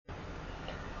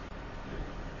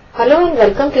Hello and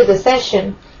welcome to the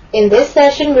session. In this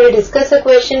session, we will discuss a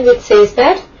question which says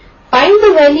that find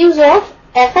the values of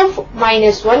f of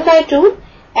minus 1 by 2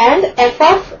 and f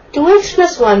of 2x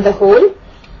plus 1 the whole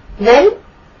when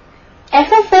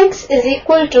f of x is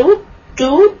equal to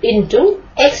 2 into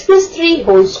x plus 3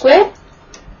 whole square.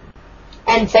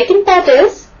 And second part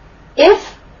is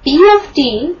if P of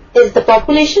t is the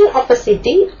population of a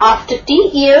city after t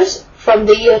years from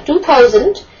the year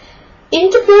 2000,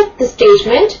 integrate the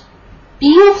statement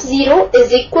P of 0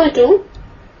 is equal to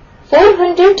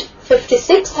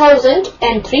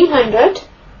 456,300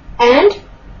 and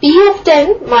P of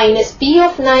 10 minus P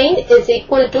of 9 is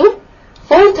equal to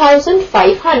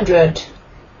 4,500.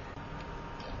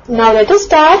 Now let us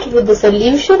start with the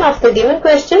solution of the given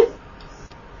question.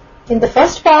 In the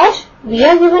first part, we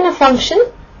are given a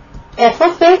function f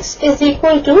of x is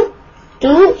equal to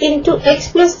 2 into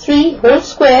x plus 3 whole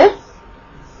square,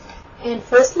 and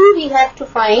firstly we have to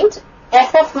find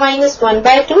f of minus 1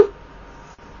 by 2.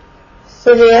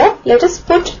 So here let us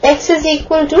put x is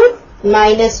equal to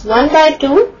minus 1 by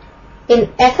 2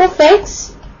 in f of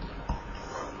x,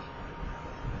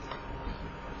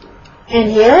 and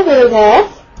here we will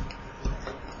have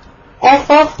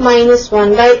f of minus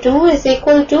 1 by 2 is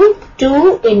equal to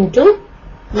 2 into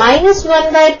minus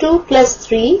 1 by 2 plus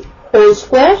 3 whole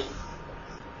square.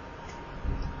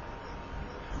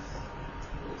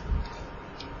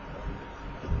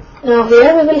 Now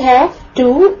here we will have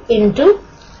 2 into,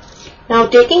 now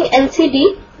taking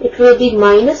LCD, it will be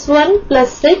minus 1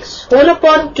 plus 6 whole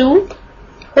upon 2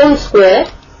 whole square,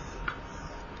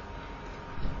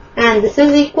 and this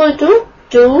is equal to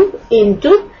 2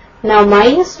 into, now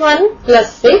minus 1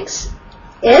 plus 6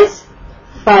 is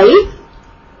 5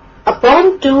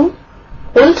 upon 2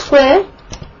 whole square,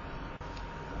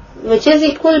 which is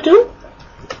equal to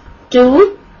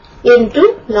 2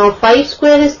 into, now 5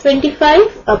 square is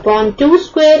 25 upon 2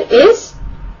 square is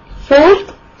 4.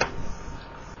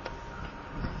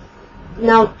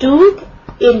 Now 2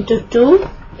 into 2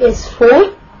 is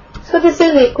 4. So this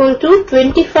is equal to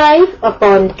 25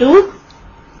 upon 2.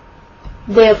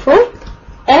 Therefore,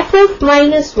 f of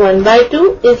minus 1 by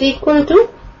 2 is equal to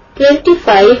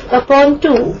 25 upon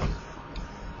 2.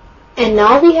 And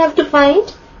now we have to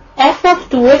find f of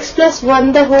 2x plus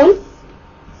 1 the whole.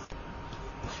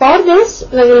 For this,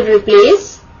 we will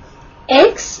replace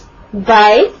x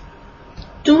by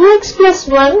 2x plus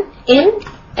 1 in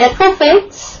f of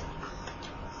x,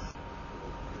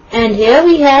 and here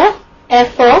we have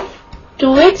f of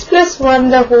 2x plus 1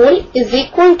 the whole is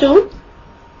equal to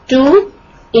 2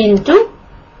 into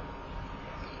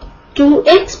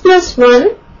 2x plus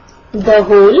 1 the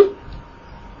whole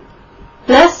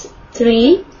plus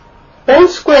 3 whole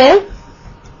square.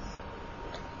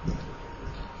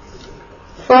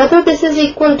 Further, this is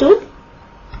equal to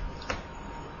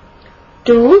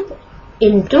 2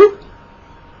 into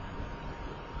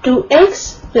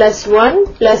 2x plus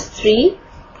 1 plus 3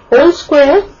 whole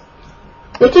square,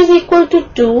 which is equal to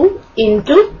 2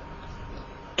 into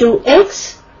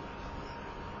 2x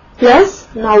plus,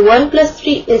 now 1 plus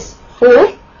 3 is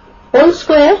 4 whole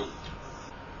square.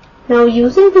 Now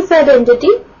using this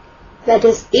identity, that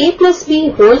is a plus b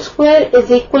whole square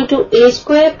is equal to a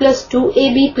square plus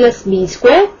 2ab plus b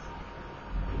square.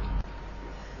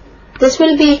 This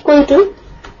will be equal to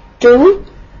 2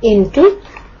 into,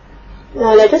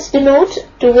 now let us denote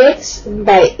 2x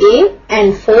by a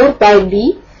and 4 by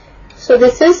b. So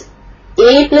this is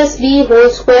a plus b whole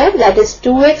square, that is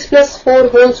 2x plus 4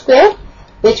 whole square,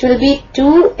 which will be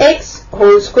 2x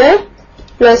whole square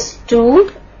plus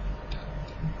 2a,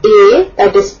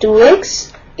 that is 2x,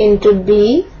 into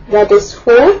b, that is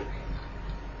 4,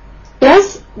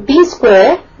 plus b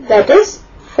square, that is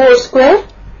 4 square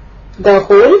the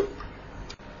whole.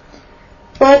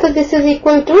 Further, this is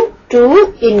equal to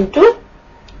 2 into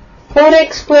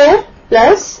 4x square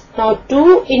plus, now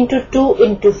 2 into 2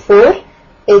 into 4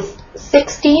 is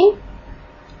 16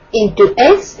 into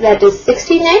x, that is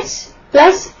 16x,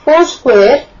 plus 4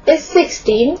 square is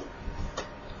 16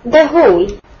 the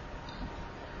whole.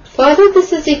 Further,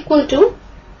 this is equal to,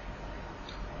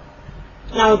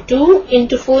 now 2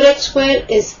 into 4x square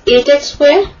is 8x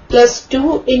square plus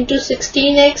 2 into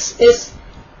 16x is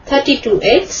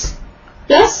 32x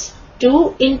plus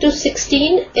 2 into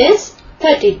 16 is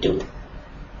 32.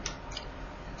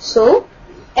 So,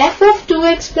 f of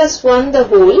 2x plus 1 the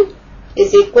whole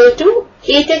is equal to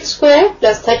 8x square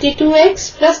plus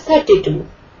 32x plus 32.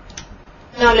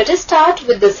 Now let us start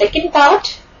with the second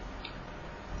part.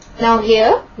 Now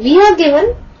here we are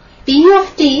given P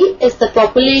of t is the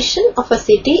population of a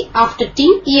city after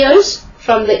t years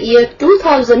from the year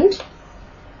 2000.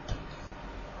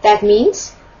 That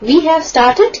means we have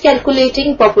started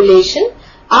calculating population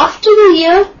after the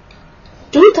year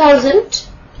 2000.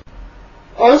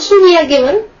 Also we are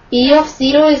given P of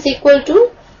 0 is equal to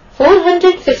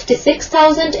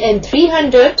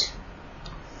 456,300.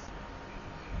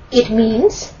 It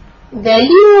means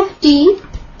value of T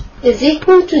is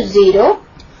equal to 0.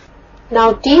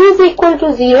 Now T is equal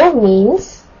to 0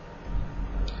 means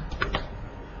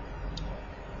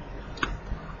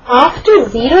after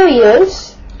 0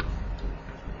 years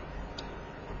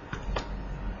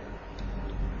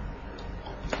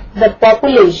the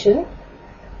population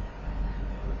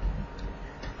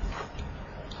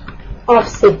of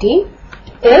city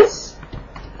is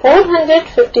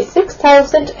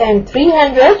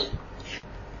 456,300.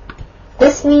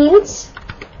 This means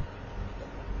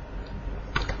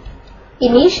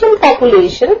initial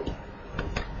population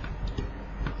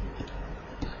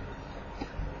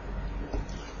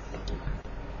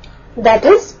that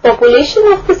is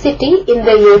population of the city in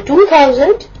the year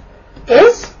 2000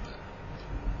 is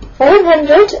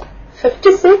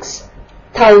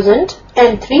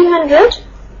 456,300.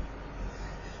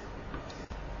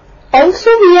 Also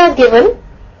we are given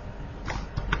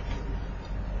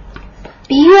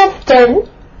P of 10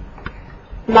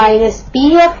 minus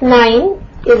P of 9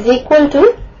 is equal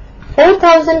to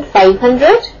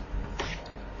 4,500.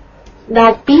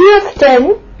 Now P of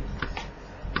 10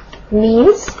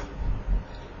 means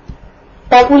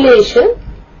population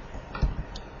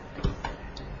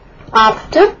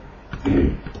after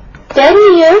 10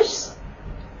 years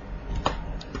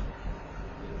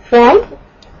from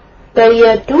the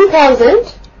year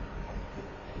 2000,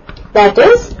 that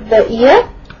is the year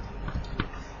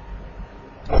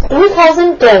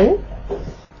 2010.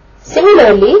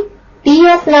 Similarly, P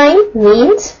of 9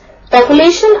 means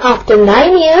population after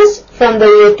 9 years from the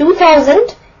year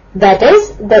 2000, that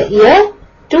is the year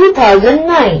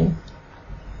 2009.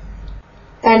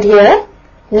 And here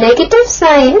negative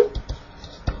sign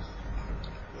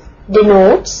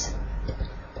denotes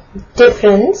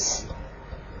difference.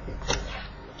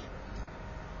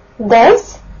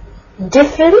 Thus,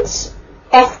 difference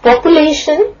of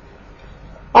population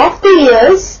of the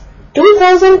years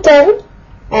 2010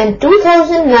 and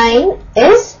 2009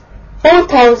 is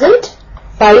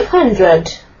 4,500.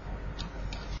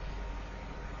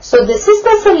 So this is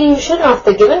the solution of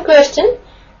the given question,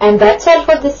 and that's all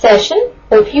for this session.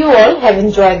 Hope you all have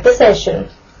enjoyed the session.